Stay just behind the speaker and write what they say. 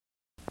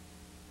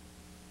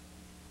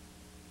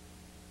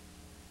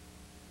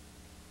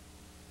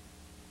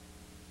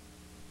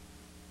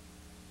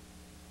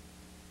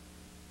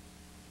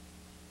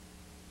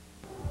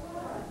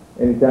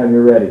Anytime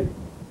you're ready.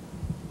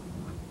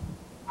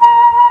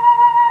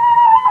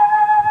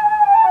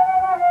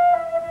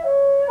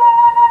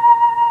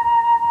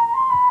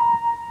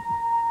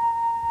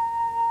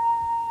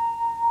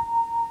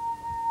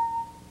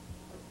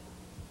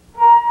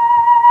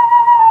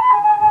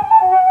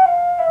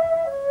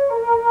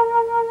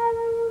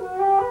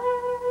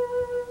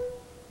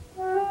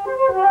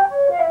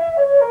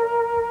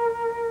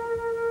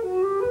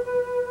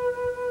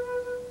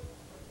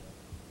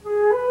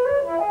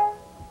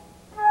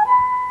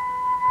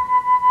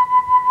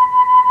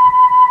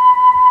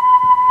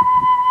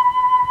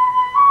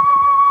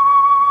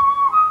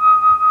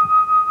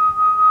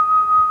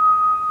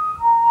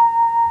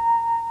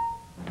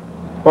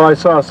 Well, I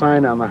saw a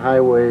sign on the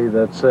highway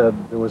that said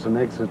there was an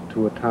exit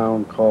to a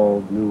town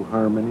called New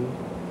Harmony,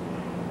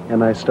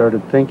 and I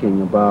started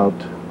thinking about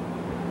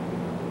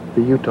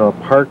the Utah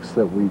parks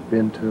that we've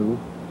been to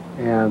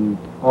and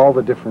all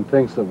the different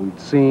things that we'd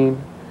seen,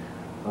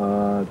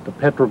 the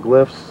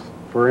petroglyphs,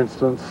 for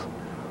instance,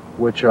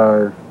 which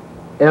are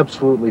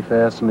absolutely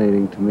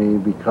fascinating to me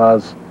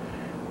because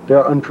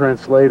they're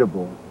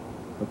untranslatable,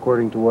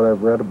 according to what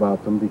I've read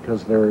about them,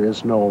 because there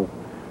is no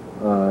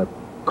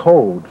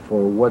code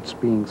for what's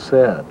being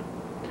said.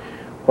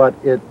 But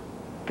it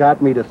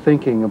got me to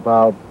thinking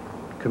about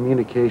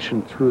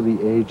communication through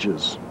the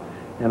ages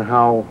and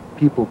how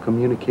people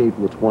communicate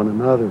with one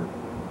another.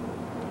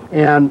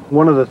 And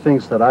one of the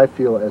things that I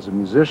feel as a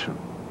musician,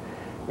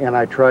 and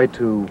I try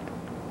to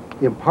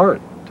impart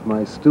to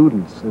my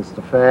students, is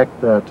the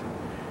fact that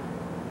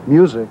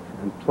music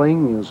and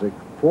playing music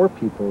for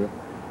people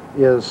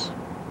is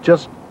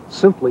just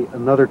simply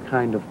another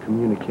kind of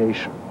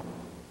communication.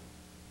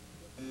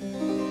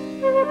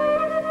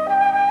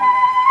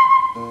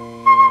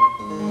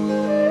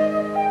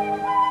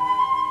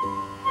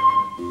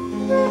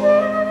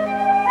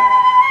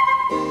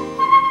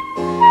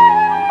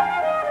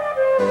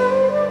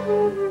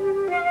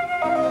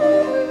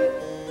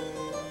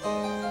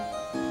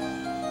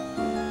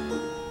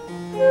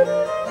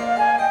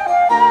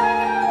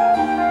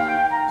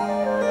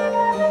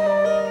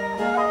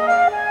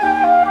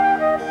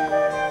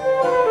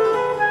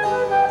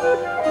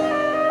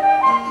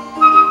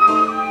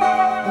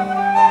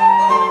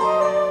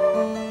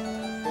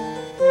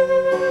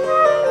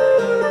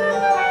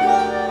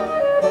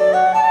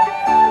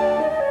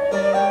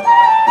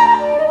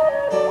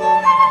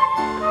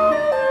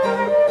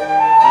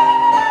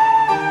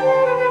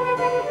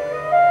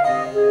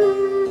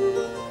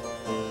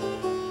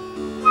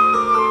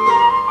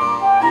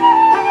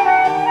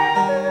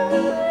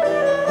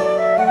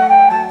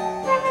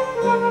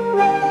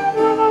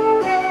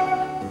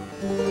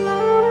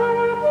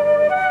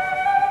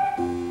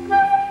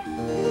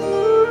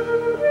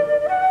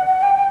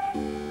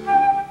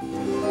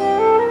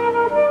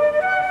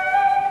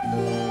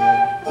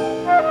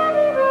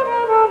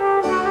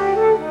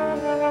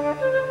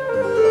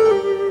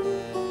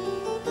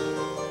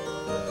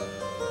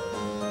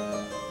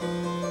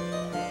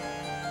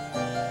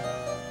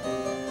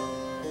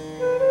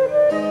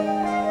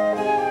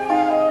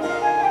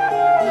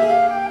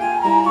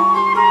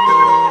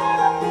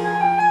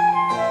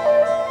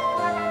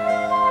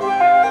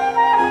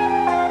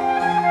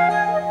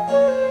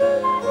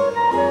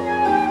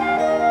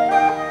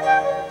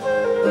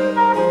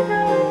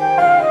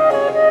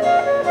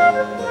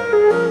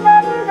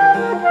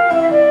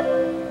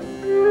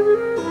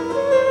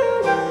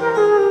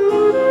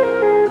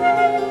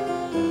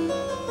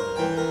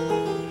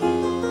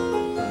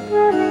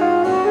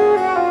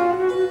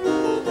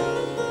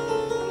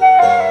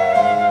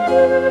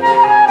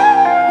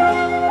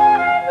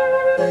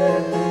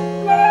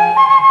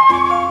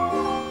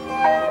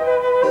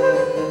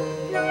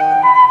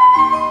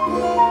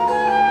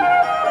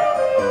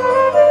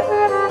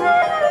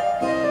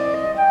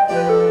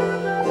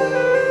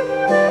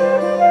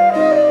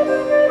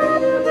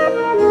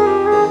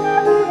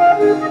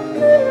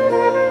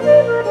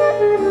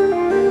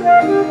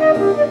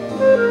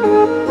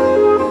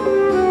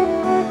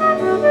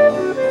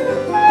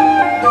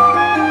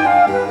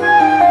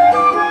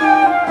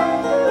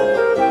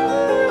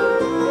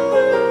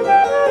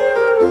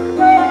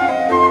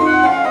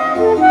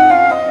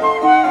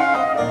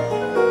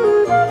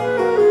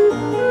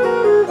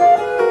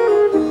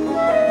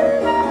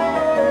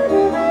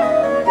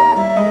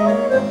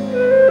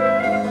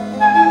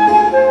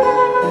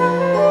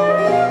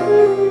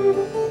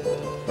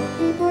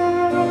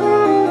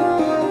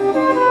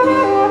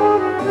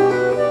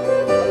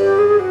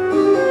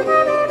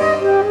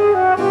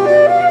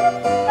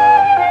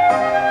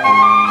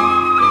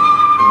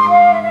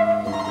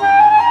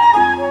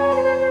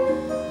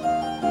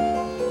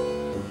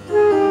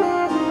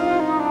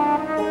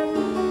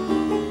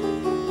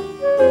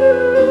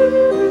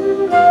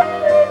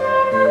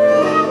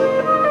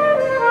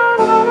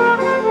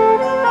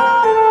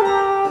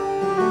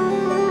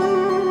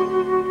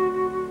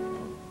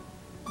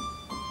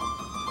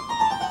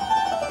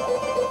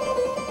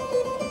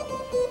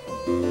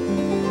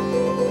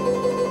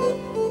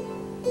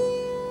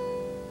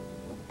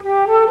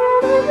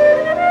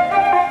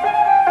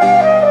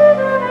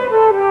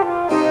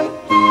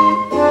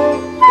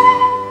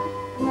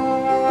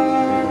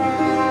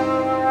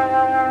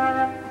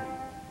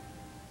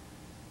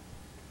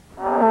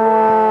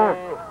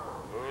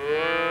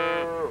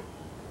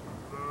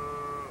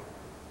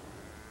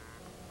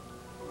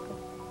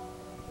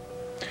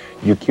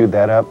 You queued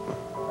that up?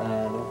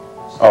 No.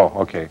 Oh,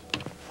 okay.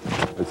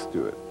 Let's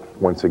do it.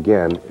 Once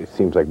again, it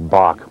seems like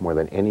Bach, more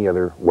than any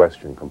other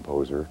Western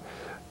composer,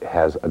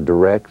 has a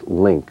direct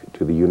link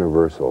to the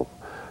universal,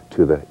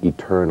 to the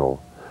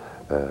eternal,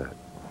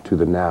 to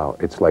the now.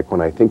 It's like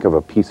when I think of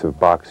a piece of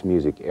Bach's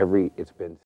music, it's been